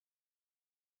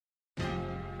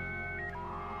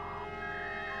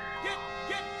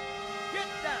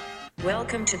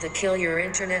Welcome to the Kill Your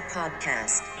Internet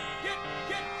podcast.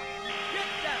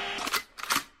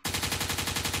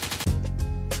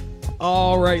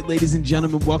 All right, ladies and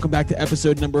gentlemen, welcome back to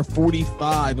episode number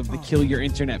 45 of the Kill Your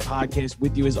Internet podcast.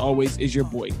 With you, as always, is your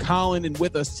boy Colin, and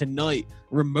with us tonight,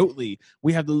 remotely,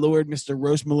 we have the Lord, Mr.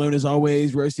 Roast Malone, as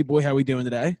always. Roasty boy, how are we doing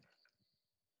today?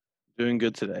 Doing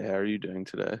good today. How are you doing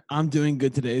today? I'm doing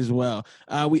good today as well.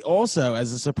 We also,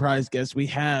 as a surprise guest, we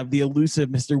have the elusive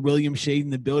Mr. William Shade in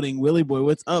the building. Willie boy,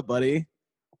 what's up, buddy?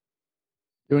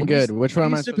 Doing good. Which one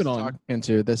am I sipping supposed to on? talk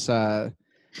into? This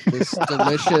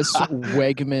delicious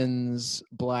Wegmans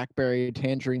blackberry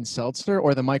tangerine seltzer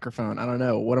or the microphone? I don't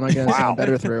know. What am I going to sound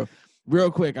better through? Real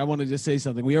quick, I want to just say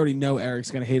something. We already know Eric's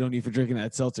going to hate on you for drinking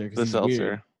that seltzer. The seltzer.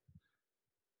 Weird.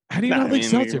 How do you not like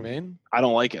seltzer, man? I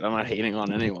don't like it. I'm not hating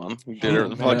on anyone. Do Oh, whatever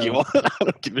the fuck no. you want. I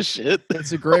don't give a shit.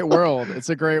 It's a great world. It's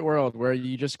a great world where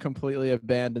you just completely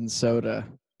abandon soda.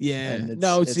 Yeah. And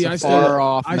No, it's see, a I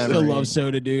far-off still memory. love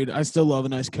soda, dude. I still love a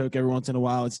nice Coke every once in a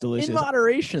while. It's delicious. In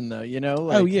moderation, though, you know.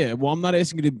 Oh yeah, well I'm not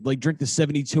asking you to like drink the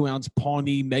 72-ounce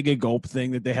Pawnee Mega Gulp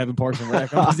thing that they have in Parks and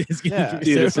Rec. I'm just asking you to Yeah, drink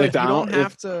Dude, soda. it's like you don't if-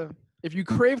 have to. If you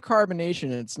crave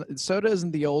carbonation, soda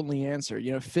isn't the only answer.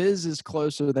 You know, fizz is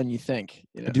closer than you think.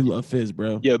 You I know? do love fizz,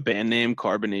 bro. Yo, band name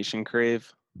Carbonation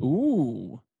Crave.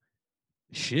 Ooh,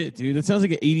 shit, dude, that sounds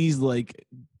like an 80s like.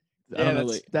 I don't know,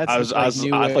 like, that's I like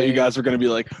new thought you wave. guys were gonna be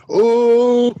like,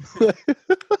 oh.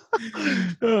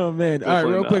 oh man! All right,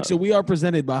 Definitely real quick. not. So we are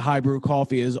presented by High Brew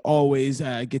Coffee. As always,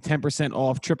 get 10%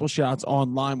 off triple shots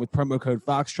online with promo code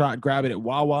Foxtrot. Grab it at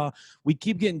Wawa. We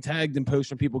keep getting tagged and posts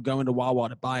from people going to Wawa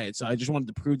to buy it. So I just wanted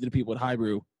to prove to the people at High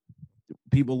Brew,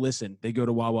 people listen. They go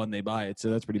to Wawa and they buy it. So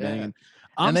that's pretty Yeah. banging.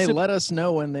 And they let us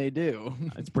know when they do.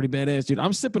 It's pretty badass, dude.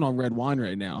 I'm sipping on red wine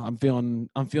right now. I'm feeling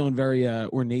very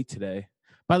ornate today.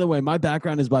 By the way, my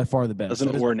background is by far the best. That's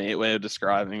an ornate way of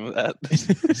describing that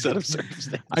set of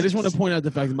circumstances. I just want to point out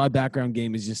the fact that my background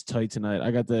game is just tight tonight.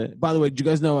 I got the. By the way, did you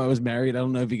guys know I was married? I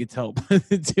don't know if you could tell.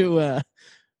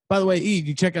 By the way, Eve,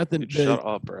 you check out Dude, shut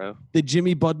up, bro. the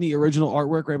Jimmy Budney original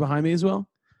artwork right behind me as well.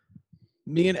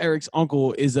 Me and Eric's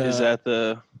uncle is Is that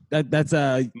that's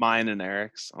mine and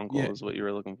Eric's uncle Yeah. is what you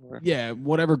were looking for? yeah,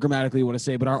 whatever grammatically you want to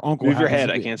say, but our uncle Move your happens head.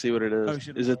 to I be- can't see what it is. Oh,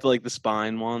 shit. Is it like the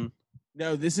spine one?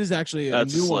 No, this is actually a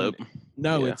That's new slope. one.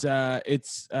 No, Yeah.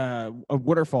 it's a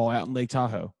waterfall out in Lake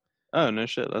Tahoe. Oh no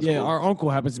shit. That's Yeah, cool. our uncle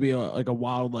happens to be a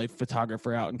wildlife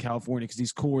photographer out in California because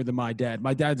he's cooler than my dad.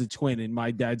 My dad's a twin, and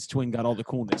my dad's twin got all the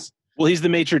coolness. Well, he's the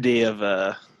maitre d'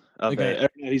 of Okay.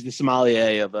 he's the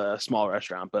sommelier of a small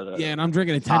restaurant, but Yeah, and I'm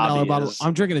drinking a $10 hobby bottle. is-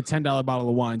 I'm drinking a $10 bottle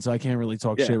of wine, so I can't really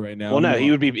talk Yeah. shit right now. well, no, I'm-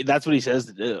 he would be. That's what he says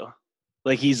to do.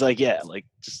 Like he's like, yeah, like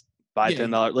just buy Yeah.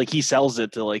 $10. Like he sells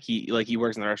it to like he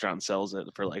works in the restaurant and sells it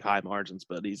for like high margins.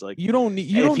 But he's like, You don't need.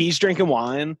 You if don't. he's drinking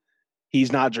wine, he's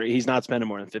not spending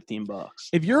more than $15.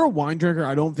 If you're a wine drinker,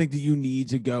 I don't think that you need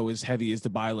to go as heavy as to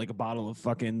buy like a bottle of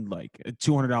fucking like a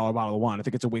 $200 bottle of wine. I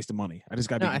think it's a waste of money. I just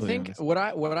got to No, be I completely think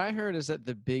honest. what I heard is that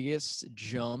the biggest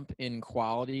jump in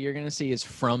quality you're gonna see is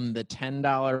from the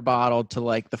 $10 bottle to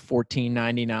like the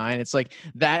 $14.99. It's like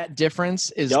that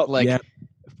difference is Yup. like Yeah.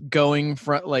 going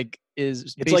from like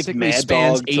is It's like basically Mad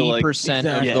spans Dog to, like- 80%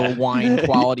 Exactly. of Yeah. the wine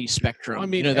quality spectrum. I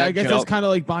mean, you know, that I guess jump. that's kind of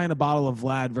like buying a bottle of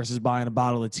Vlad versus buying a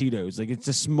bottle of Tito's. Like it's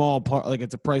a small part, like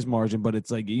it's a price margin, but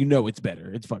it's like it's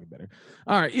better. It's fucking better.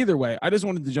 All right. Either way, I just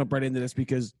wanted to jump right into this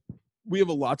because we have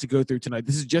a lot to go through tonight.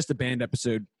 This is just a band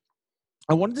episode.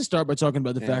 I wanted to start by talking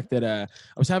about the Yeah. fact that I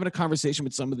was having a conversation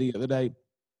with somebody the other day,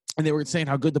 and they were saying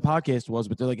how good the podcast was,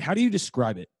 but they're like, "How do you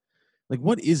describe it? Like,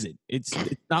 what is it? It's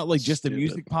not like just a Stupid.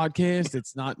 music podcast.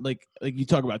 It's not like you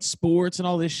talk about sports and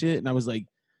all this shit." And I was like,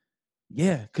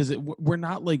 "Yeah, because we're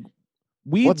not like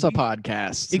we." What's a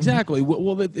podcast? Exactly.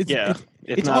 Well, it's Yeah,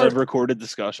 if it's not our- a recorded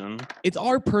discussion. it's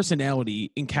our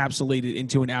personality encapsulated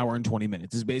into an hour and 20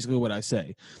 minutes is basically what I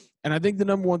say. And I think the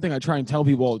number one thing I try and tell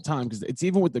people all the time, because it's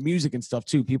even with the music and stuff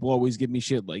too, people always give me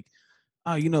shit like,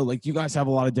 oh, like you guys have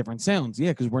a lot of different sounds.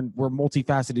 Yeah, because we're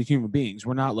multifaceted human beings.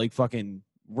 We're not like fucking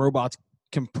robots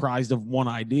comprised of one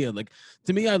idea. Like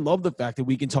to me, I love the fact that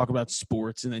we can talk about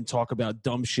sports and then talk about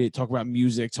dumb shit, talk about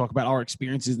music, talk about our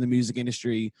experiences in the music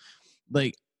industry.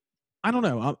 Like, I don't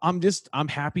know. I'm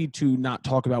happy to not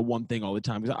talk about one thing all the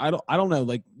time because I don't know.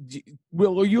 Like,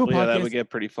 Will, are you a Well, yeah, that podcast? would get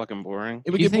pretty fucking boring. It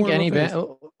Do would you get think boring any real fast.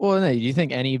 band? Well, no. Do you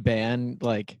think any band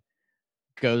like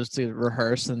goes to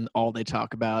rehearse and all they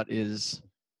talk about is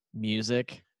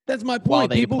music That's my while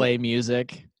point. they People, play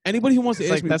music? anybody who wants to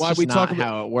It's ask like me that's why just we not talk about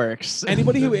how it works.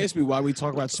 anybody who asks me why we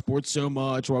talk about sports so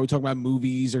much, why we talk about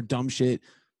movies or dumb shit,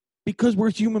 because we're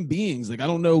human beings. Like I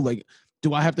don't know. Like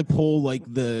do I have to pull like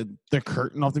the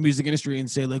curtain off the music industry and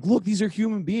say like, look, these are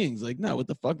human beings? Like, no, what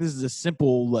the fuck? This is a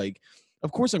simple like.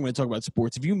 Of course, I'm going to talk about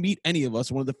sports. If you meet any of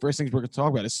us, one of the first things we're going to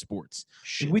talk about is sports.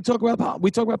 Shit. We talk about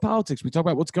politics. We talk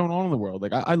about what's going on in the world.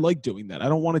 Like I like doing that. I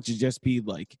don't want it to just be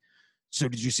like, so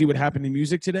did you see what happened in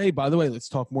music today? By the way, let's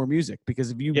talk more music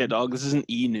because if you Yeah, dog. This isn't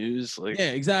news. Like,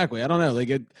 yeah, exactly. I don't know. Like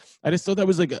I just thought that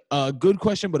was like a good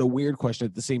question, but a weird question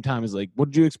at the same time. Is like, what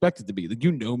did you expect it to be? Like,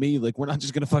 you know me. Like, we're not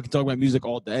just gonna fucking talk about music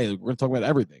all day. Like, we're gonna talk about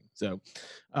everything. So,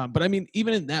 but I mean,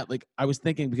 even in that, like, I was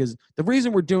thinking because the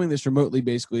reason we're doing this remotely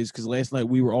basically is because last night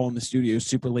we were all in the studio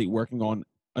super late working on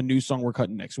a new song we're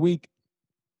cutting next week.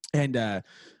 And I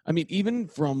mean, even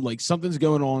from like Something's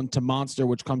Going On to Monster,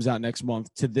 which comes out next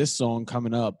month, to this song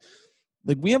coming up,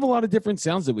 like we have a lot of different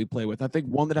sounds that we play with. I think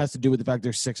one that has to do with the fact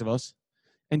there's 6 of us.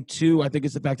 And 2, I think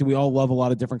it's the fact that we all love a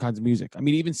lot of different kinds of music. I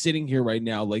mean, even sitting here right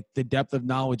now, like the depth of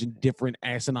knowledge in different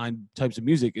asinine types of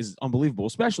music is unbelievable.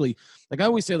 Especially, like I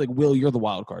always say, like, Will, you're the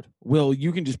wild card. Will,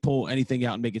 you can just pull anything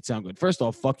out and make it sound good. First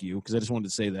off, fuck you, because I just wanted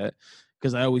to say that.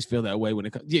 Because I always feel that way when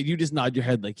it comes. Yeah, you just nod your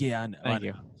head like, yeah, I know. Thank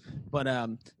you. But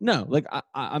no, like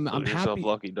I'm consider yourself happy.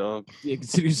 lucky, dog. Yeah,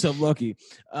 consider yourself lucky.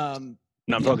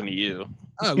 No, I'm talking to you.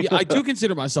 Oh yeah, I do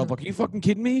consider myself lucky. Are you fucking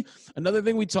kidding me? Another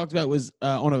thing we talked about was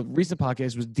on a recent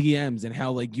podcast was DMs and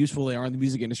how like useful they are in the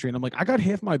music industry. And I'm like, I got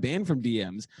half my band from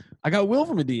DMs. I got Will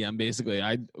from a DM basically.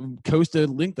 Costa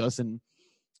linked us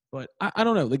but I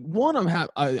don't know. Like one, I'm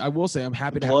happy. I will say I'm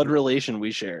happy. Blood relation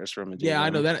we share is from a DM. Yeah, I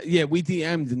know that. Yeah, we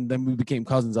DM'd and then we became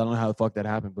cousins. I don't know how the fuck that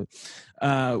happened,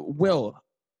 but Will,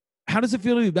 how does it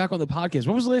feel to be back on the podcast?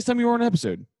 When was the last time you were on an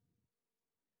episode?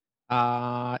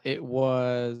 It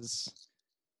was.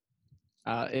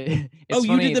 It's you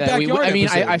funny did the that backyard I mean,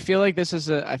 episode. I feel like this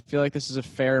is a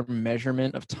fair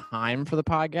measurement of time for the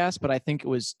podcast, but I think it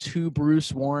was 2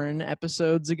 Bruce Warren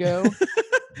episodes ago.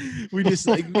 We just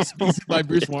like we speak by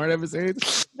Bruce Warren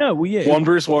episodes. No, yeah. 1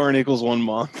 Bruce Warren equals 1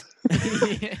 month.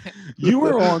 Yeah. You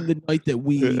were on the night that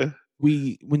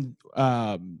we when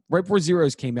right before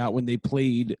Zeros came out when they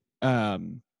played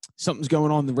Something's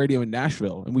Going On the radio in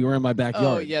Nashville, and we were in my backyard.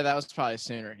 Oh yeah, that was probably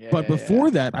sooner. Yeah, but before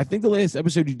that, I think the last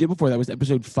episode you did before that was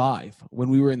episode 5 when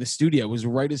we were in the studio. It was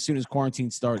right as soon as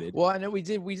quarantine started. Well, I know we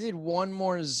did one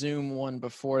more Zoom one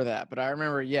before that, but I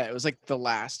remember, yeah, it was like the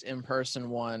last in-person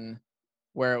one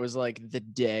where it was like the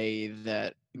day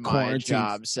that my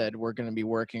job said we're going to be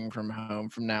working from home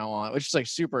from now on, which is like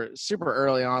super, super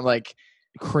early on. Like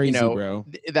crazy, bro.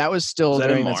 That was still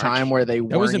during the time where they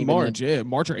weren't. That was in March,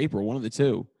 March or April, one of the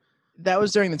two. That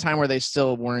was during the time where they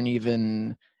still weren't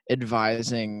even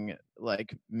advising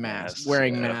like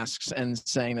wearing masks and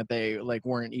saying that they like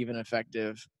weren't even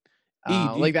effective.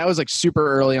 Like that was like super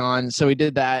early on. So we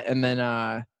did that, and then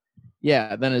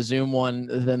then a Zoom one,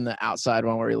 then the outside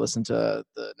one where we listened to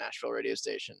the Nashville radio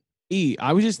station.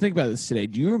 I was just thinking about this today.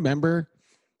 Do you remember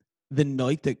the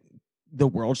night that the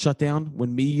world shut down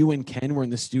when me, you, and Ken were in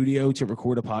the studio to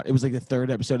record a pod? It was like the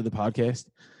 3rd episode of the podcast,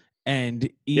 and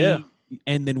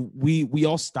and then we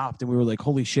all stopped and we were like,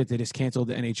 "Holy shit! They just canceled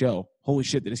the NHL. Holy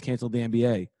shit! They just canceled the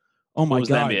NBA." Oh my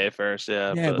god! The NBA first,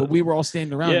 yeah. Yeah, but we were all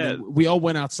standing around. Yeah. And we all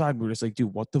went outside. And we were just like,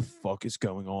 "Dude, what the fuck is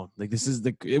going on?" Like, this is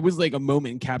it was like a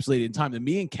moment encapsulated in time. And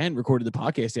me and Ken recorded the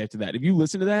podcast after that. If you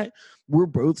listen to that, we're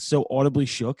both so audibly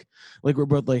shook. Like, we're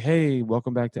both like, "Hey,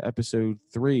 welcome back to episode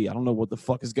 3. I don't know what the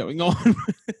fuck is going on."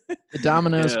 The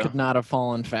dominoes could not have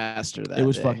fallen faster. That it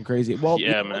was day. Fucking crazy. Well,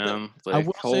 yeah, man. I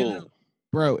will say,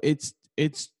 bro, it's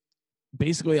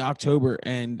basically October,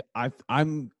 and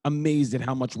I'm amazed at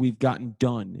how much we've gotten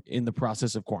done in the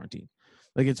process of quarantine.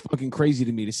 Like, it's fucking crazy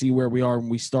to me to see where we are when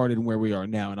we started and where we are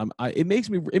now. And it makes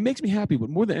me happy, but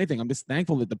more than anything, I'm just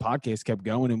thankful that the podcast kept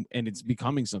going and it's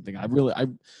becoming something. I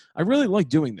really like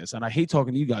doing this, and I hate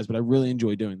talking to you guys, but I really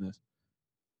enjoy doing this.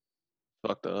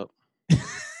 Fucked up.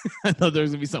 I thought there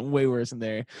was gonna be something way worse in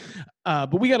there,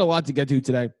 but we got a lot to get to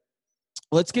today.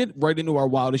 Let's get right into our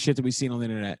wildest shit that we've seen on the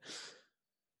internet.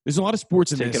 There's a lot of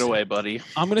sports in this. Take it away, buddy.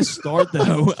 I'm going to start,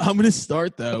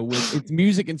 though. With it's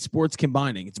music and sports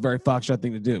combining. It's a very Foxtrot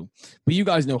thing to do. But you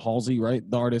guys know Halsey, right?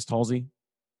 The artist Halsey?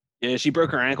 Yeah, she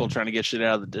broke her ankle trying to get shit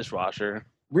out of the dishwasher.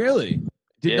 Really?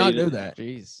 Did not know that.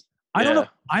 Jeez. I don't know.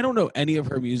 I don't know any of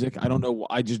her music. I don't know.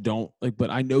 I just don't like.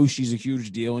 But I know she's a huge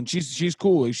deal, and she's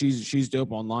cool. Like, she's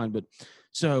dope online. But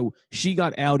so she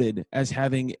got outed as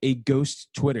having a ghost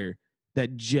Twitter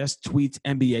that just tweets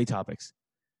NBA topics.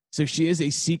 So she is a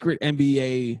secret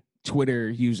NBA Twitter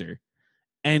user.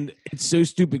 And it's so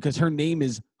stupid because her name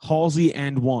is Halsey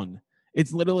and One.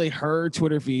 It's literally her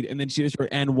Twitter feed, and then she just wrote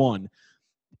and one.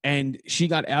 and she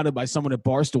got outed by someone at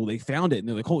Barstool. They found it, and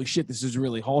they're like, holy shit, this is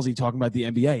really Halsey talking about the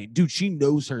NBA. Dude, she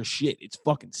knows her shit. It's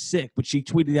fucking sick. But she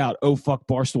tweeted out, oh, fuck,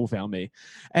 Barstool found me.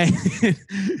 And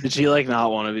did she like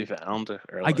not want to be found?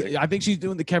 Or, like... I think she's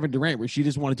doing the Kevin Durant where she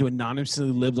just wanted to anonymously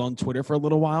live on Twitter for a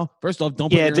little while. First off,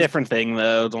 don't put different thing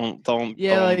though. Don't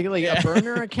a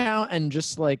burner account and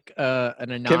just like an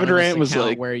anonymous Kevin Durant was account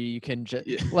like, where you can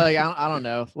just like I don't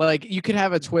know, like you could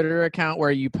have a Twitter account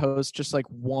where you post just like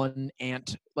one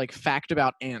ant, like fact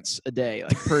about ants a day,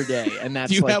 like per day, and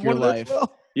that's like your life.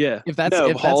 Yeah, if that's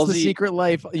the secret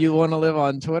life you want to live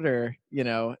on Twitter, you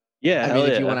know. Yeah, I mean,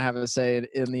 if you want to have a say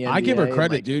in the NBA, I give her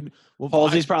credit, dude. Well,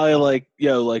 Halsey's probably like,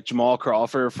 like Jamal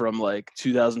Crawford from like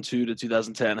 2002 to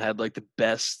 2010 had like the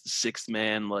best sixth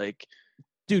man, like,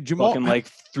 dude, Jamal fucking like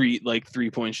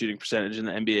 3-point shooting percentage in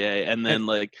the NBA, and then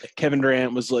like Kevin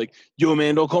Durant was like, yo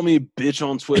man, don't call me a bitch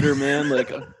on Twitter, man.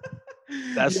 Like,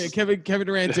 that's Kevin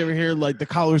Durant's over here like the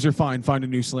collars are fine, find a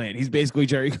new slant. He's basically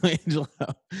Jerry Colangelo.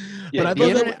 Yeah, but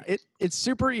I thought it's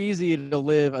super easy to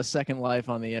live a second life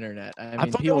on the internet. I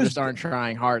mean, people just aren't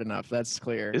trying hard enough. That's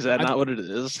clear. Is that not what it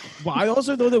is? Well, I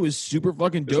also thought that was super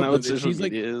fucking dope. She's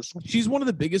like, she's one of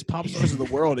the biggest pop stars in the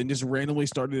world, and just randomly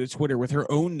started a Twitter with her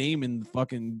own name in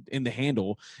the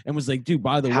handle, and was like, dude,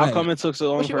 by the way, how come it took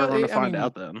so long for everyone to find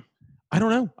out then? I don't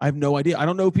know. I have no idea. I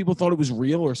don't know if people thought it was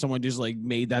real or someone just like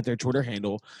made that their Twitter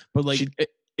handle. But like,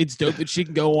 it's dope that she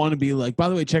can go on and be like, by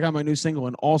the way, check out my new single.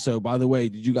 And also, by the way,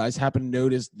 did you guys happen to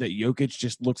notice that Jokic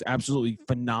just looks absolutely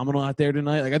phenomenal out there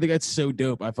tonight? Like, I think that's so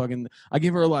dope. I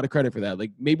give her a lot of credit for that.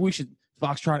 Like, maybe we should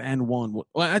Foxtrot and One. Well,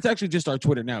 that's actually just our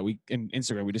Twitter now. And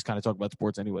Instagram, we just kind of talk about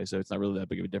sports anyway, so it's not really that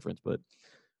big of a difference. But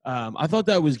I thought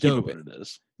that was dope. Keep it what it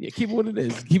is. Yeah, keep it what it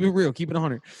is. Keep it real. Keep it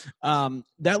 100.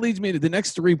 That leads me to the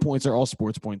next 3 points are all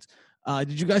sports points.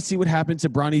 Did you guys see what happened to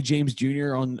Bronny James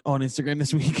Jr. on Instagram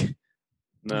this week?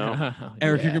 No.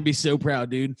 Eric, you're going to be so proud,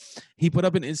 dude. He put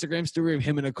up an Instagram story of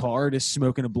him in a car just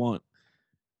smoking a blunt.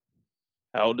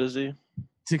 How old is he?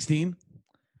 16.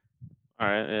 All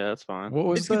right, yeah, that's fine. What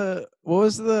was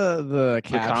the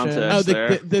caption?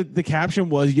 The caption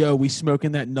was, "Yo, we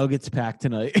smoking that Nuggets pack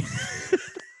tonight."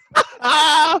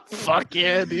 Fuck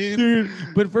yeah, dude.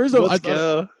 But first of all, I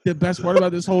thought the best part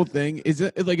about this whole thing is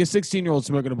that like a 16-year-old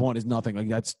smoking a blunt is nothing. Like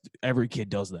that's every kid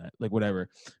does that. Like whatever.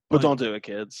 But don't do it,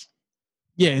 kids.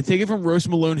 Yeah, take it from Roast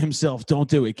Malone himself. Don't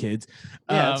do it, kids.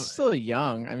 Yeah, it's still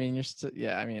young. I mean, you're still.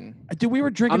 Yeah, I mean, dude, we were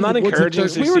drinking. I'm not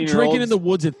encouraging. We were drinking in the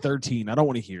woods at 13. I don't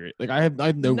want to hear it. Like I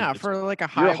have no. No, for like a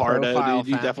high profile.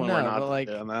 You definitely were not like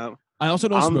doing that. I also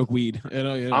don't smoke weed. You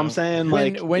know. I'm saying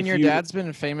like when your dad's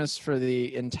been famous for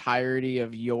the entirety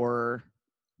of your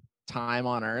time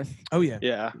on Earth. Oh yeah.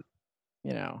 Yeah.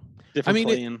 You know. It's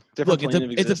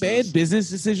a bad business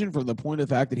decision from the point of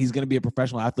the fact that he's going to be a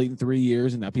professional athlete in 3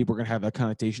 years and that people are going to have that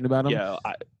connotation about him. Yeah.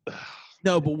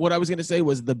 No, but what I was going to say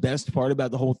was the best part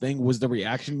about the whole thing was the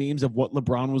reaction memes of what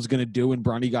LeBron was going to do when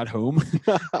Bronny got home.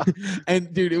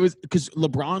 And dude, it was because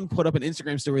LeBron put up an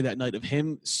Instagram story that night of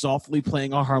him softly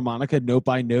playing a harmonica note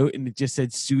by note, and it just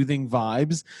said soothing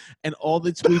vibes. And all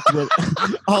the tweets were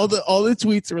all the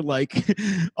tweets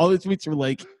were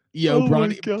like, yo,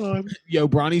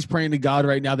 Bronny's praying to God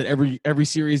right now that every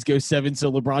series goes 7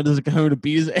 so LeBron doesn't go home to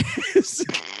beat his ass.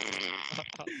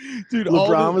 Dude,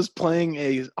 LeBron was playing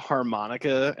a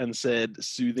harmonica and said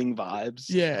soothing vibes.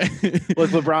 Yeah.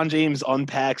 Like LeBron James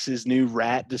unpacks his new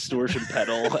rat distortion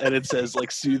pedal and it says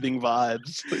like soothing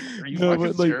vibes. Like, are you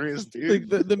fucking serious,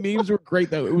 dude? Like, the memes were great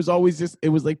though. It was always it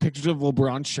was like pictures of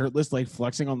LeBron shirtless, like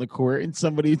flexing on the court, and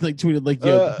somebody like tweeted like,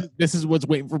 yo, this is what's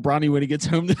waiting for Bronny when he gets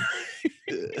home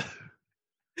tonight.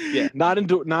 Yeah, not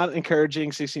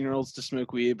encouraging 16-year-olds to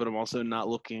smoke weed, but I'm also not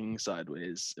looking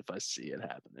sideways if I see it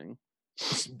happening.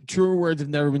 Truer words have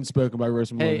never been spoken by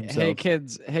Roast Malone himself.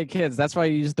 Hey kids, that's why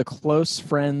you use the close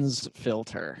friends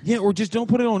filter. Yeah, or just don't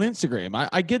put it on Instagram.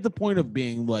 I get the point of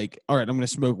being like, all right, I'm going to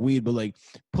smoke weed, but like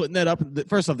putting that up.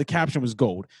 First off, the caption was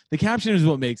gold. The caption is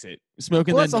what makes it.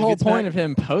 Smoking. Well, that's the whole point of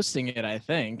him posting it. I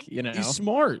think he's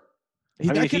smart.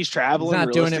 If he's traveling, he's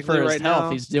not doing it for his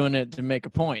health. He's doing it to make a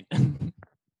point.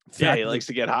 Yeah, he likes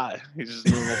to get high. He's just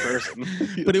a normal person.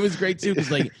 But it was great too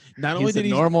because like not only did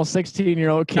he normal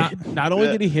 16-year-old kid. Not only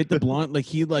did he hit the blunt, like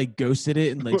he like ghosted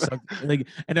it and like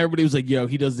and everybody was like, "Yo,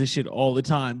 he does this shit all the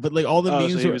time." But like all the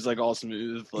memes he was like all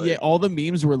smooth. Like... Yeah, all the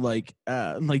memes were like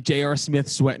J.R. Smith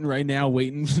sweating right now,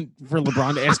 waiting for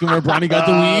LeBron to ask him where Bronny got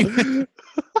the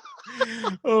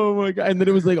weed. Oh my god! And then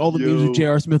it was like all the memes of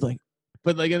J.R. Smith like.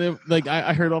 But like, and then, like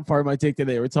I heard on part of my take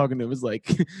today, we're talking. It was like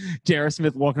J.R.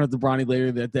 Smith walking up to Bronny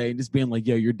later that day and just being like,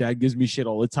 "Yo, your dad gives me shit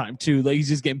all the time too." Like he's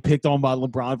just getting picked on by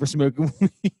LeBron for smoking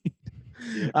weed.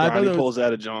 Yeah, Bronny pulls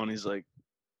out of John. He's like,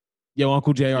 Yo,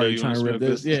 Uncle JR, Yo, you trying to wanna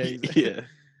rip smoke this? Yeah. Yeah.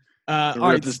 All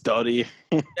right. Rip this duddy.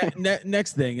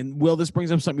 Next thing, and Will, this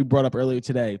brings up something we brought up earlier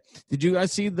today. Did you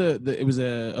guys see the it was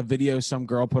a video some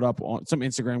girl put up on some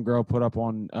Instagram girl put up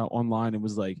on online? It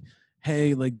was like,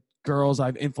 hey, like girls,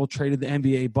 I've infiltrated the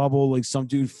NBA bubble. Like some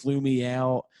dude flew me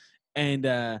out,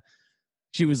 and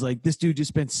she was like, this dude just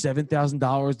spent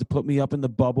 $7,000 to put me up in the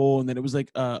bubble, and then it was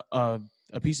like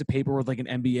a piece of paper with like an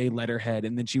NBA letterhead,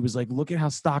 and then she was like, look at how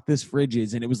stocked this fridge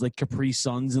is, and it was like Capri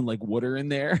Suns and like water in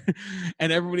there,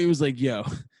 and everybody was like, yo,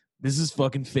 this is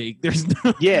fucking fake. There's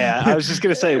no. Yeah, I was just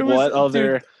gonna say, what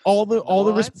other? Dude, all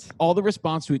the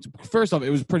response tweets. First off, it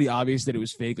was pretty obvious that it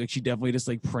was fake. Like she definitely just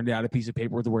like printed out a piece of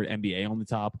paper with the word NBA on the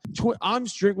top. I'm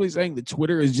strictly saying that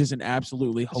Twitter is just an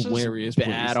absolutely hilarious bad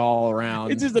place. all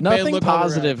around. It's just a nothing bad look all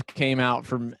positive came out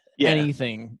from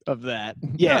anything of that.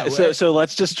 Yeah, No, so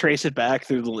let's just trace it back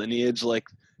through the lineage. Like,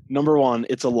 number one,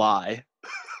 it's a lie.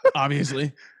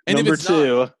 Obviously. And Number if it's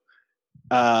not,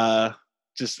 two,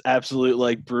 just absolute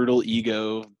like brutal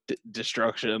ego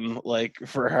destruction. Like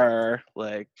for her,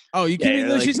 like oh, you kidding?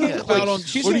 like, She's getting clout on.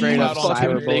 She's getting straight clout up on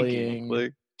Twitter. cyberbullying.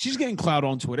 Like, She's getting clout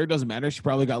on Twitter. It doesn't matter. She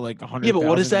probably got like 100. yeah, but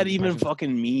what does that even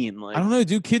fucking mean? Like, I don't know,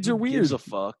 dude. Kids are who weird. gives a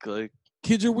fuck? Like,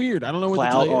 Kids are weird. I don't know what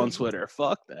to clout tell you. on Twitter.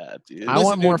 Fuck that, dude. I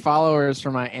want more followers for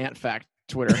my Ant Fact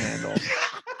Twitter handle.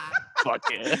 Fuck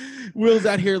yeah. Will's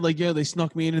out here like, yo, they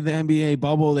snuck me into the NBA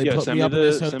bubble. They put me up in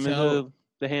this hotel. Send me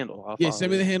the handle. I'll Yeah,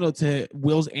 send me the handle to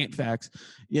Will's Ant Facts.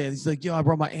 Yeah, he's like, yo, I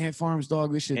brought my Ant Farms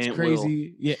dog. This shit's Ant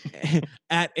crazy. Yeah,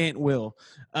 at Ant Will.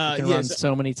 You can run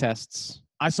so many tests.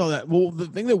 I saw that. Well, the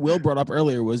thing that Will brought up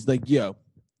earlier was like, yo,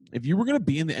 if you were gonna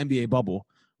be in the NBA bubble,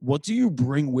 what do you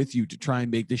bring with you to try and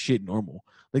make this shit normal?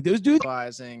 Like those dudes.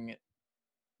 Realizing,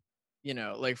 you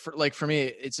know, for me,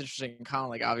 it's interesting. Colin,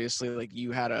 like obviously, like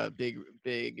you had a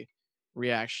big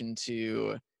reaction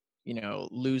to, you know,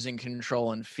 losing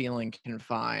control and feeling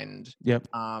confined. Yep.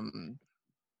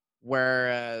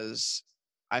 Whereas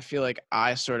I feel like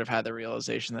I sort of had the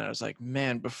realization that I was like,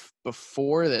 man,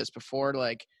 before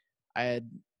like I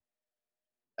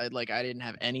didn't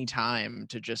have any time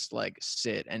to just like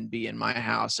sit and be in my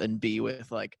house and be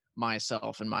with like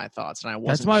myself and my thoughts. And I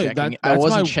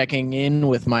wasn't checking in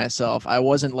with myself. I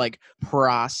wasn't like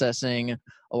processing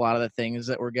a lot of the things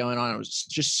that were going on. I was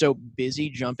just so busy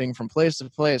jumping from place to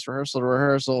place, rehearsal to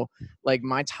rehearsal. Like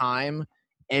my time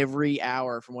every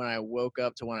hour from when I woke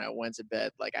up to when I went to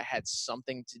bed, like I had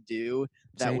something to do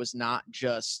that was not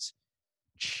just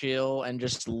chill and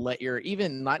just let your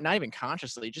not even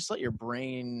consciously, just let your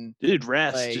brain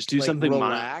rest, like, just do something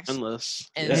relax. Mindless.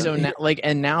 And so now,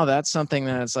 now that's something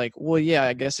that's like, well, yeah,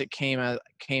 I guess it came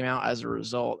out as a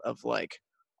result of like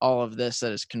all of this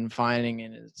that is confining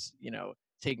and is, you know,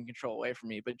 taking control away from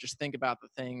me. But just think about the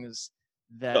things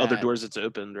that the other doors it's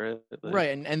opened, right? Like,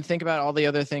 right, and think about all the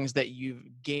other things that you've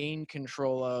gained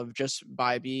control of just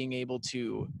by being able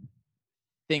to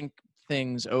think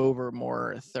things over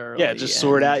more thoroughly. Yeah, just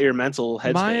sort out your mental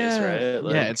headspace, right?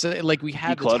 Like, yeah, it's like we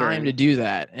had the time to do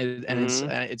that, and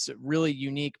it's really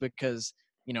unique because,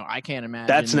 you know, I can't imagine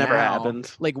that's never now,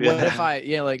 happened. Like,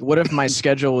 what if my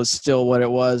schedule was still what it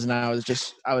was, and I was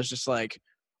just like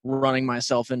running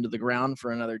myself into the ground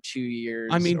for another 2 years?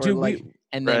 I mean,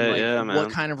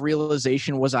 what kind of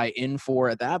realization was I in for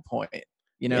at that point?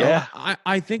 You know, yeah.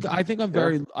 I think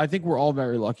we're all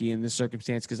very lucky in this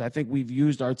circumstance because I think we've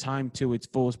used our time to its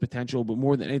fullest potential. But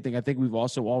more than anything, I think we've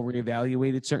also all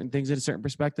reevaluated certain things at a certain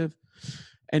perspective.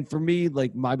 And for me,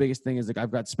 like my biggest thing is like I've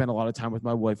got to spend a lot of time with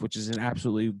my wife, which is an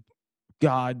absolutely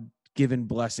God-given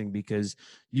blessing because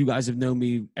you guys have known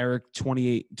me, Eric,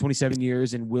 27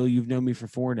 years, and Will, you've known me for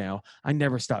 4 now. I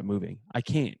never stop moving. I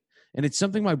can't. And it's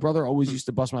something my brother always used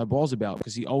to bust my balls about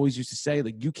because he always used to say,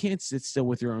 like, you can't sit still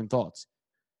with your own thoughts.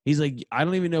 He's like, I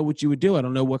don't even know what you would do. I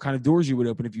don't know what kind of doors you would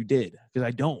open if you did, because I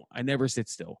don't. I never sit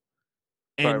still.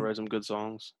 Probably write some good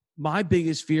songs. My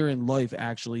biggest fear in life,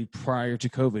 actually, prior to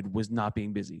COVID, was not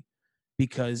being busy,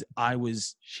 because I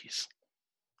was. Jeez.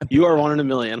 You are one in a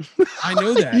million. I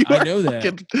know that. I know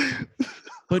that.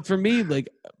 But for me, like,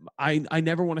 I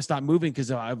never want to stop moving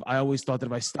because I always thought that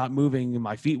if I stopped moving and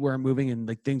my feet weren't moving and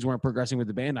like things weren't progressing with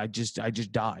the band, I just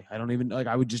die. I don't even like.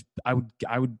 I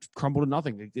would crumble to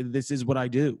nothing. Like, this is what I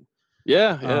do.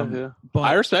 Yeah. But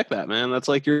I respect that, man. That's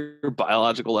like your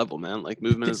biological level, man. Like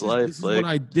movement is life.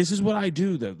 This is what I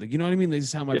do, though. Like, you know what I mean? This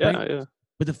is how my brain. Yeah.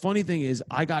 But the funny thing is,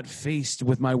 I got faced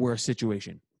with my worst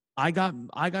situation. I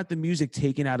got the music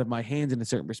taken out of my hands in a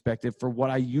certain perspective for what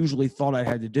I usually thought I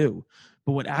had to do.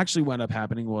 But what actually wound up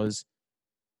happening was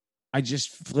I just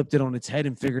flipped it on its head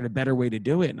and figured a better way to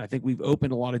do it. And I think we've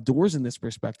opened a lot of doors in this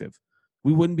perspective.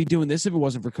 We wouldn't be doing this if it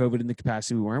wasn't for COVID in the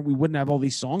capacity we weren't. We wouldn't have all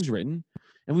these songs written,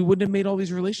 and we wouldn't have made all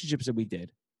these relationships that we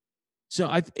did. So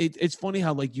it's funny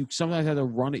how like you sometimes have to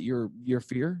run at your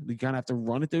fear. You kind of have to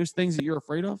run at those things that you're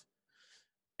afraid of.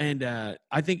 And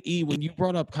I think, E, when you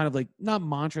brought up kind of like not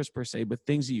mantras per se, but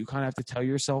things that you kind of have to tell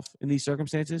yourself in these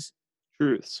circumstances.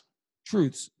 Truths.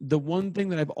 The one thing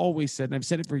that I've always said, and I've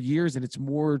said it for years, and it's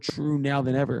more true now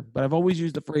than ever, but I've always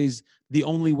used the phrase, the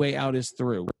only way out is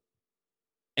through.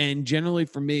 And generally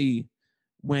for me,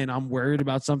 when I'm worried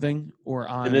about something or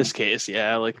I'm in this case,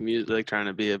 yeah, like music, like trying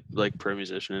to be a like pro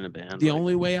musician in a band. The like,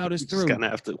 only way out is through. Just gonna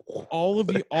have to all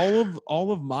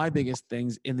of my biggest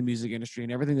things in the music industry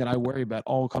and everything that I worry about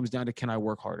all comes down to, can I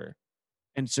work harder?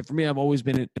 And so for me, I've always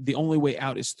been the only way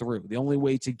out is through. The only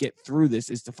way to get through this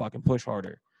is to fucking push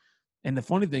harder. And the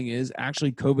funny thing is,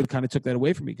 actually, COVID kind of took that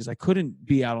away from me because I couldn't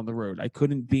be out on the road. I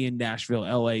couldn't be in Nashville,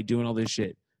 LA, doing all this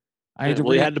shit.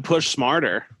 You had to push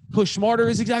smarter. Push smarter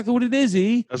is exactly what it is,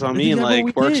 E. That's what I mean. Exactly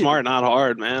like, work smart, not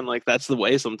hard, man. Like, that's the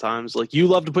way sometimes. Like, you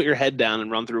love to put your head down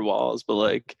and run through walls, but,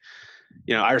 like,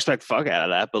 you know, I respect the fuck out of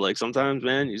that. But, like, sometimes,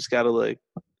 man, you just got to, like,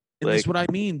 that's what I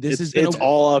mean. It's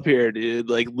all up here, dude.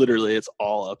 Like, literally, it's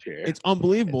all up here. It's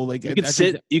unbelievable. Like, I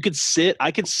could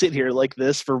sit here like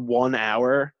this for 1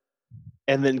 hour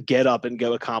and then get up and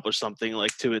go accomplish something,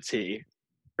 like, to a T.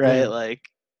 Right? Yeah. Like,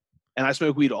 and I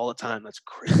smoke weed all the time. That's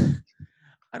crazy.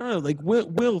 I don't know, like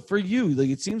Will, for you, like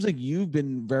it seems like you've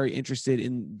been very interested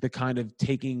in the kind of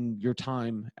taking your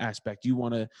time aspect. You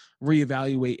want to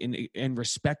reevaluate and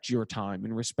respect your time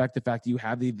and respect the fact that you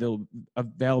have the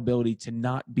availability to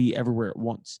not be everywhere at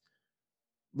once.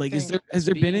 Like, has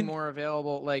there been more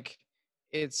available? Like,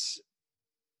 it's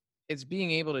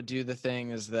being able to do the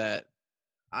things that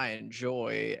I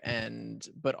enjoy,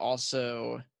 but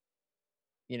also,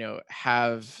 you know,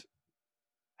 have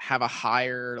a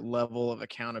higher level of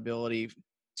accountability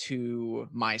to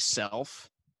myself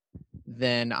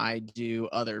than I do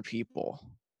other people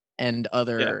and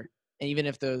even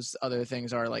if those other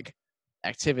things are like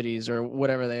activities or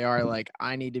whatever they are, like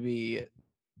I need to be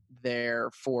there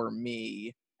for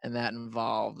me. And that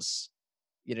involves,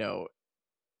 you know,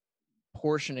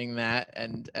 portioning that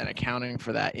and accounting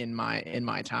for that in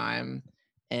my time.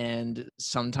 And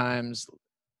sometimes,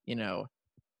 you know,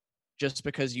 just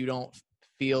because you don't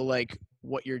feel like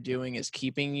what you're doing is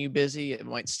keeping you busy, it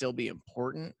might still be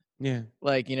important. Yeah.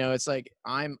 Like, you know, it's like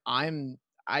I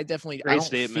definitely I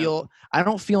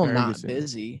don't feel Very not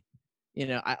busy. You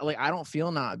know, I don't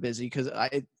feel not busy because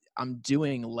I'm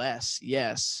doing less,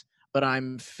 yes, but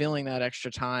I'm filling that extra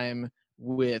time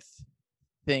with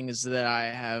things that I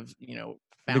have, you know,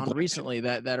 found recently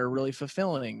that are really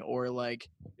fulfilling, or like,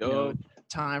 you know,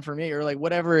 time for me, or like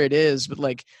whatever it is.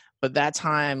 But that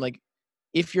time, like,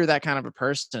 if you're that kind of a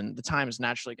person, the time is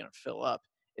naturally going to fill up.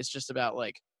 It's just about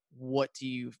like, what do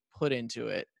you put into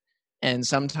it? And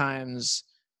sometimes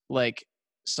like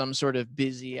some sort of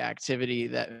busy activity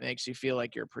that makes you feel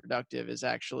like you're productive is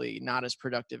actually not as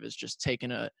productive as just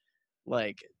taking a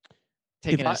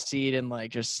seat and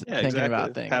like just thinking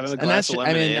about things.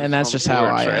 And that's just how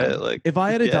I am. Right? Like, if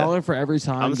I had $1 for every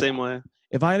time, I'm the same way.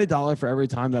 If I had $1 for every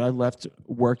time that I left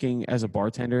working as a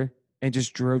bartender and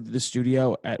just drove to the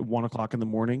studio at 1:00 in the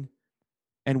morning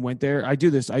and went there. I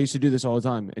used to do this all the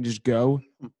time and just go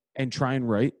and try and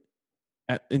write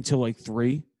until like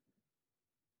 3.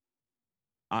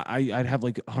 I'd have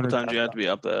like 100 times you have to be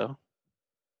up though.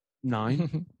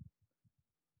 9.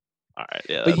 All right,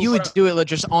 yeah. But you would do it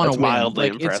just on a whim.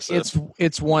 Mildly like impressive.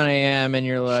 It's 1 a.m. and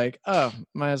you're like, oh,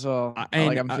 might as well.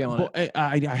 I'm feeling it.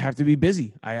 I have to be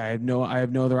busy. I have no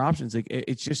other options. Like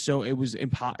it's just so it was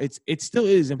it still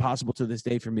is impossible to this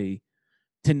day for me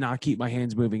to not keep my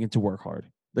hands moving and to work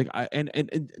hard. Like and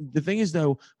the thing is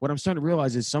though, what I'm starting to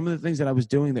realize is some of the things that I was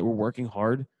doing that were working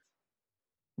hard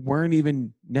weren't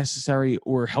even necessary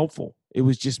or helpful. It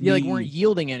was just me. Like weren't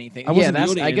yielding anything. I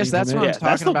guess that's what I'm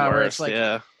talking about. Where it's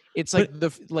like, it's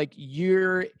like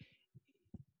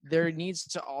there needs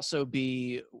to also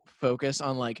be focus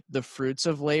on like the fruits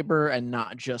of labor and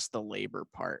not just the labor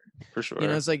part. For sure. You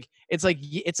know, it's like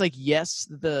yes,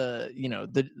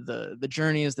 the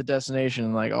journey is the destination,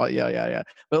 and like, oh yeah.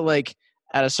 But like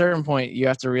at a certain point you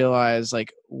have to realize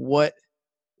like what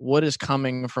is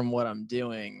coming from what I'm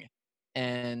doing,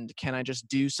 and can I just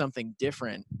do something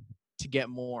different to get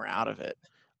more out of it?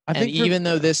 Even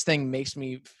though this thing makes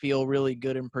me feel really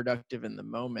good and productive in the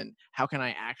moment, how can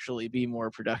I actually be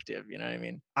more productive? You know what I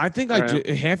mean? I think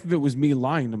half of it was me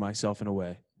lying to myself in a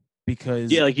way, because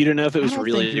like you didn't know if it was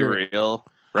really real.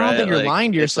 I don't think you're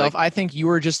lying to yourself. I think you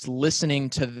were just listening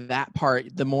to that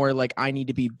part, the more like I need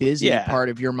to be busy part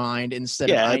of your mind instead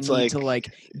of I need to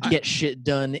like get shit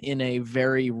done in a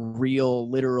very real,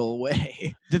 literal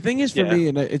way. The thing is for me,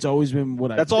 and it's always been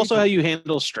what That's also how you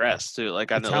handle stress too. Like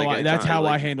that's how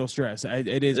I handle stress.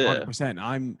 It is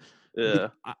 100%.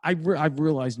 I've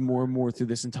realized more and more through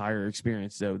this entire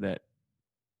experience though that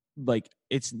like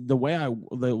it's the way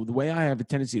I have a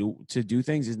tendency to do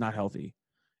things is not healthy.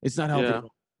 It's not healthy.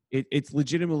 It's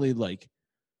legitimately like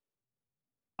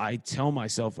I tell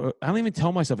myself, I don't even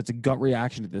tell myself, it's a gut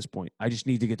reaction at this point. I just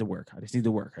need to get to work. I just need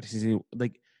to work. I just need to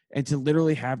like, and to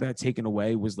literally have that taken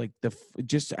away was like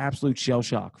just absolute shell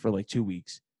shock for like 2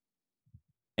 weeks.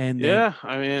 And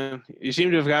I mean, you seem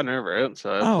to have gotten over it.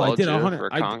 So I did for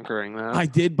conquering that. I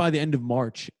did by the end of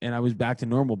March, and I was back to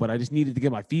normal. But I just needed to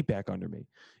get my feet back under me.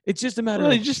 It's just a matter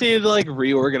of you just needed to like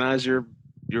reorganize your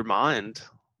mind.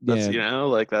 That's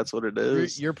that's what it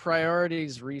is. Your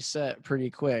priorities reset pretty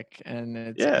quick, and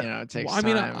it's it takes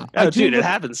time. Dude, it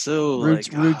happens so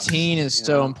routine is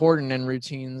so important, and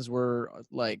routines were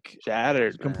like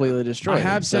shattered, completely destroyed. I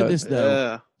have said this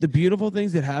though. The beautiful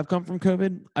things that have come from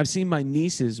COVID, I've seen my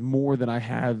nieces more than I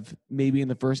have maybe in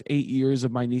the first 8 years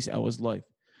of my niece Ella's life.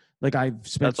 Like I've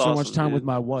spent much time with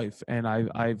my wife, and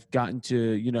I've gotten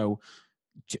to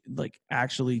like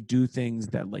actually do things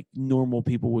that like normal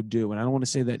people would do. And I don't want to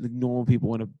say that normal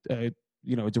people in a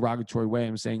derogatory way.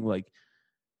 I'm saying like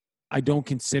I don't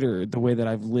consider the way that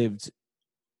I've lived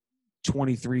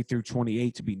 23 through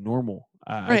 28 to be normal.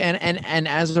 Right. And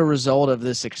as a result of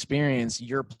this experience,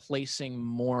 you're placing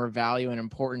more value and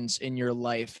importance in your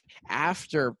life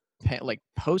after like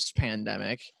post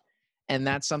pandemic. And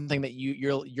that's something that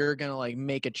you're going to like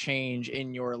make a change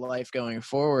in your life going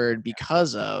forward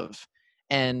because of.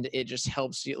 And it just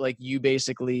helps you, like you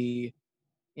basically,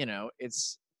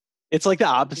 it's like the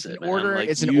opposite.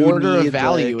 It's an order of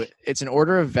value. Like, it's an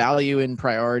order of value and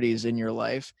priorities in your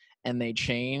life, and they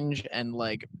change. And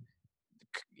like,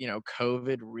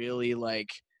 COVID really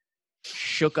like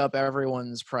shook up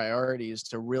everyone's priorities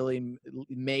to really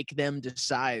make them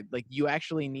decide. Like, you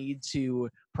actually need to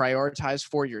prioritize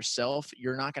for yourself.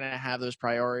 You're not going to have those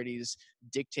priorities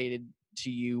dictated to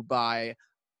you by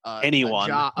anyone,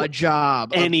 a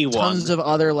job, anyone, tons of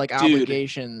other like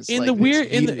obligations. In the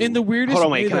weirdest. Hold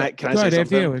on, wait. Can I say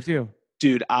something? If you,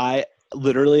 dude,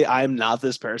 I'm not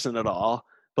this person at all.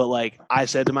 But like I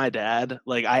said to my dad,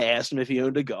 like I asked him if he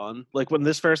owned a gun. Like when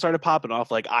this first started popping off,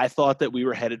 like I thought that we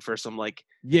were headed for some like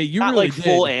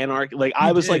full anarchy. Like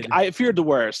I was like I feared the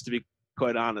worst, to be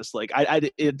quite honest. Like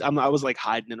I was like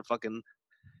hiding in a fucking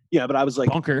but I was like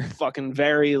bunker, fucking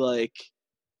very like.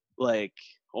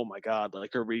 Oh my God!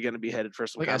 Like, are we going to be headed for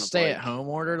some like kind a of stay-at-home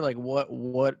order? Like, what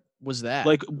was that?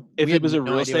 Like, if it was a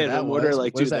real stay-at-home order,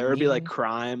 like, dude, there would be like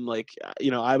crime. Like,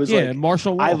 I was like,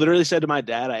 martial law. I literally said to my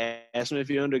dad, I asked him if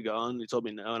he owned a gun. He told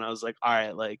me no, and I was like, all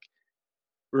right, like,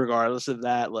 regardless of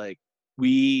that, like,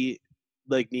 we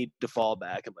like need to fall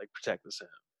back and like protect this home.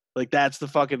 Like, that's the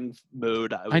fucking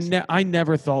mode I was. I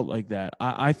never thought like that.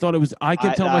 I thought it was. I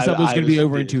kept telling myself it was going to be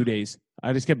over in 2 days.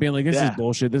 I just kept being like, this is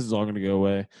bullshit. This is all going to go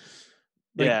away.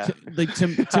 Like,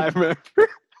 I remember.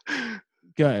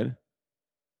 Go ahead.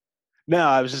 No,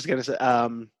 I was just gonna say,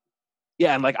 and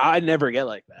like I never get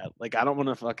like that. Like I don't want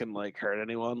to fucking like hurt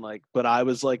anyone. Like, but I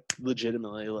was like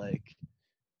legitimately like,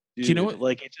 dude, do you know what?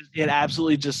 Like it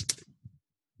absolutely just.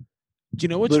 Do you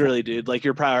know what? Literally, dude. Like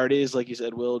your priorities, like you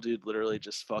said, Will, dude. Literally,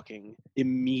 just fucking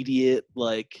immediate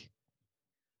like.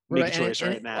 Make a choice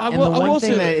right now. And the one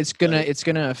thing that it's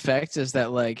gonna affect is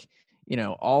that like.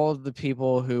 All of the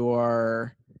people who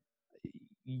are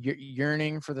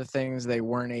yearning for the things they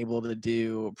weren't able to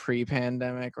do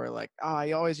pre-pandemic, or like, oh,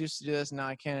 I always used to do this, now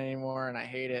I can't anymore, and I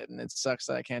hate it, and it sucks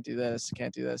that I can't do this.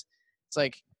 It's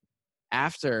like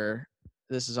after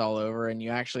this is all over and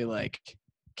you actually like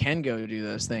can go do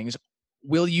those things,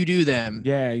 will you do them?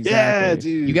 Yeah, exactly. Yeah,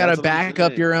 dude. You got to back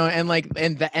up your own, and like,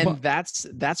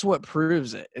 that's what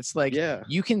proves it. It's like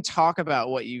you can talk about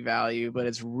what you value, but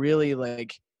it's really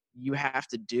like. You have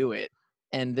to do it,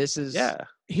 and this is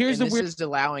this is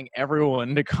allowing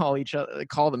everyone to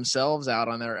call themselves out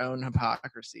on their own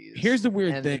hypocrisies. Here's the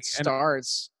weird thing: it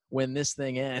starts when this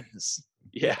thing ends.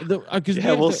 Yeah,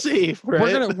 we'll see.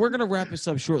 Right? We're gonna wrap this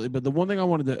up shortly, but the one thing I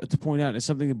wanted to point out is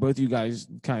something that both of you guys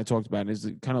kind of talked about is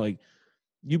kind of like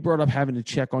you brought up having to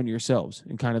check on yourselves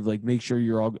and kind of like make sure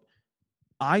you're all.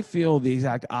 I feel the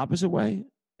exact opposite way,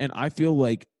 and I feel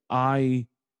like I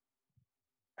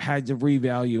had to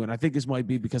revalue, and I think this might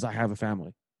be because I have a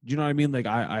family. Do you know what I mean? Like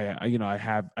I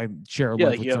share a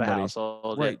life with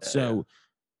somebody, right? So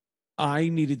I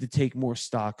needed to take more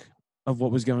stock of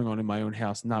what was going on in my own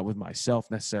house, not with myself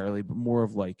necessarily, but more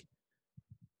of like,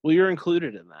 well, you're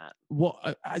included in that. Well,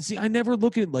 I see. I never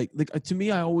look at it like to me.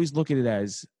 I always look at it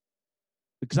as,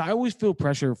 because I always feel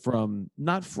pressure from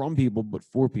not from people, but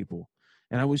for people,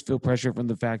 and I always feel pressure from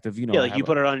the fact of like you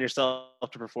put it on yourself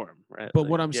to perform, right? But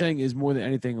what I'm saying is more than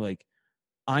anything, like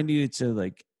I needed to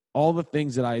like all the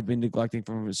things that I had been neglecting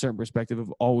from a certain perspective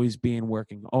of always being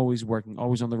working, always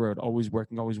on the road, always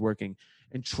working,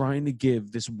 and trying to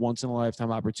give this once in a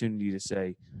lifetime opportunity to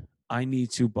say, I need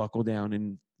to buckle down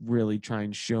and really try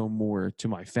and show more to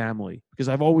my family, because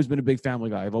I've always been a big family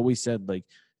guy. I've always said like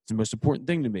it's the most important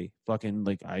thing to me. Fucking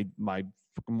like my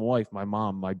fucking wife, my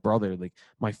mom, my brother, like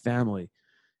my family.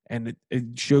 And it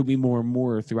showed me more and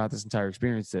more throughout this entire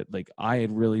experience that like I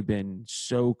had really been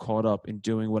so caught up in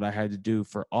doing what I had to do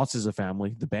for us as a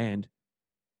family, the band.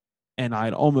 And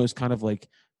I'd almost kind of like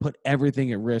put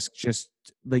everything at risk, just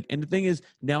like, and the thing is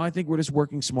now I think we're just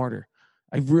working smarter.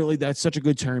 That's such a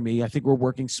good term, I think we're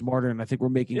working smarter, and I think we're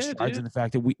making strides in the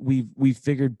fact that we've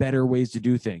figured better ways to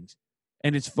do things.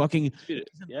 And it's fucking,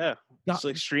 it's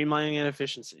like streamlining and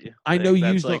efficiency. I know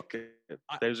you like,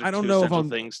 those are two essential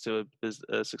things to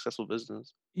a successful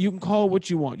business. You can call it what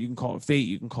you want. You can call it fate.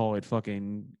 You can call it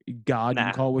fucking God. You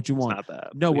can call it what you want. It's not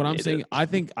that. No, what I'm saying, I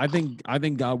think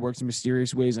God works in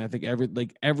mysterious ways, and I think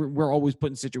we're always put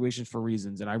in situations for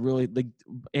reasons. And I really like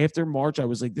after March, I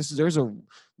was like, there's a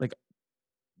like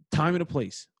time and a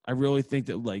place. I really think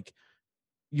that like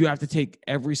you have to take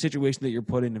every situation that you're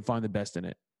put in and find the best in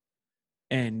it.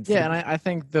 And I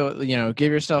think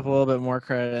give yourself a little bit more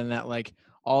credit in that, like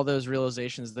all those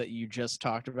realizations that you just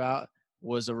talked about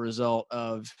was a result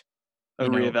of a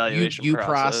reevaluation you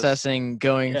processing,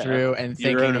 going through and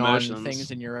thinking on things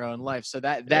in your own life. So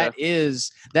that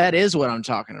is what I'm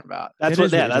talking about. That's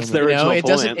the original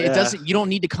point. It doesn't. You don't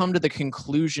need to come to the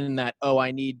conclusion that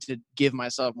I need to give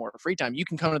myself more free time. You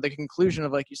can come to the conclusion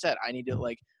of, like you said, I need to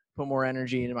like put more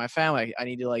energy into my family. I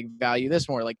need to like value this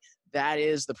more. Like that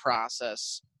is the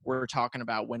process we're talking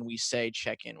about when we say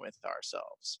check in with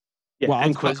ourselves. Yeah, well,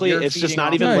 and quickly, it's just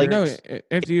not even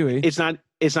after you. It's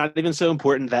not even so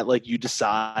important that like you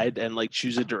decide and like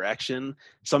choose a direction.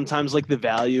 Sometimes like the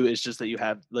value is just that you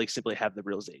have like simply have the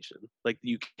realization, like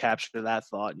you capture that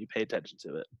thought and you pay attention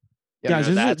to it.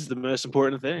 Guys, that's the most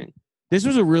important thing. This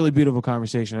was a really beautiful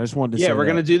conversation. I just wanted to say we're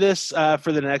gonna do this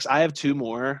for the next. I have two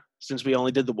more. Since we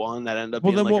only did the one, that ended up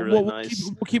being really nice.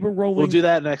 We'll keep it rolling. We'll do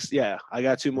that next. Yeah, I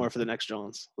got two more for the next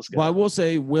Jones. Let's go. Well, I will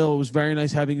say, Will, it was very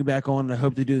nice having you back on, and I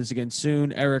hope to do this again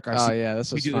soon. Eric, this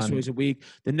was we do fun. This twice a week.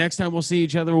 The next time we'll see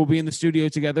each other, we'll be in the studio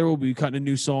together. We'll be cutting a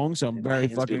new song, so I'm very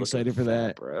fucking excited for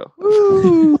that, bro.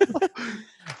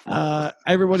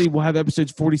 Everybody, we'll have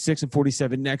episodes 46 and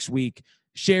 47 next week.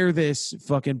 Share this,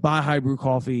 fucking buy High Brew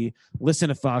Coffee, listen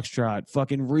to Foxtrot,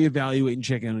 fucking reevaluate and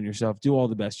check in on yourself. Do all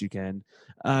the best you can.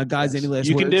 Guys, any last words?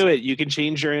 You can do it. You can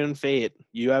change your own fate.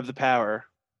 You have the power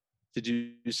to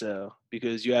do so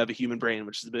because you have a human brain,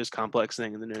 which is the most complex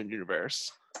thing in the known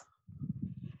universe.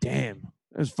 Damn.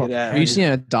 That was fucking Have you seen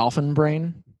a dolphin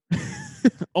brain?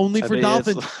 Only for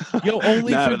dolphins.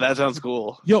 That sounds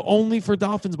cool. Only for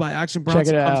dolphins by Action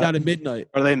Bronson comes out at midnight.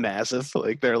 Are they massive?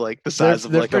 Like they're like the size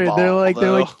of like a ball.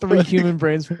 They're like 3 human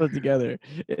brains put together.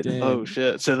 Oh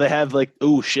shit! So they have like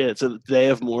So they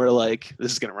have more like.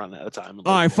 This is gonna run out of time.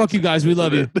 All right, fuck you guys. We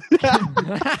love you.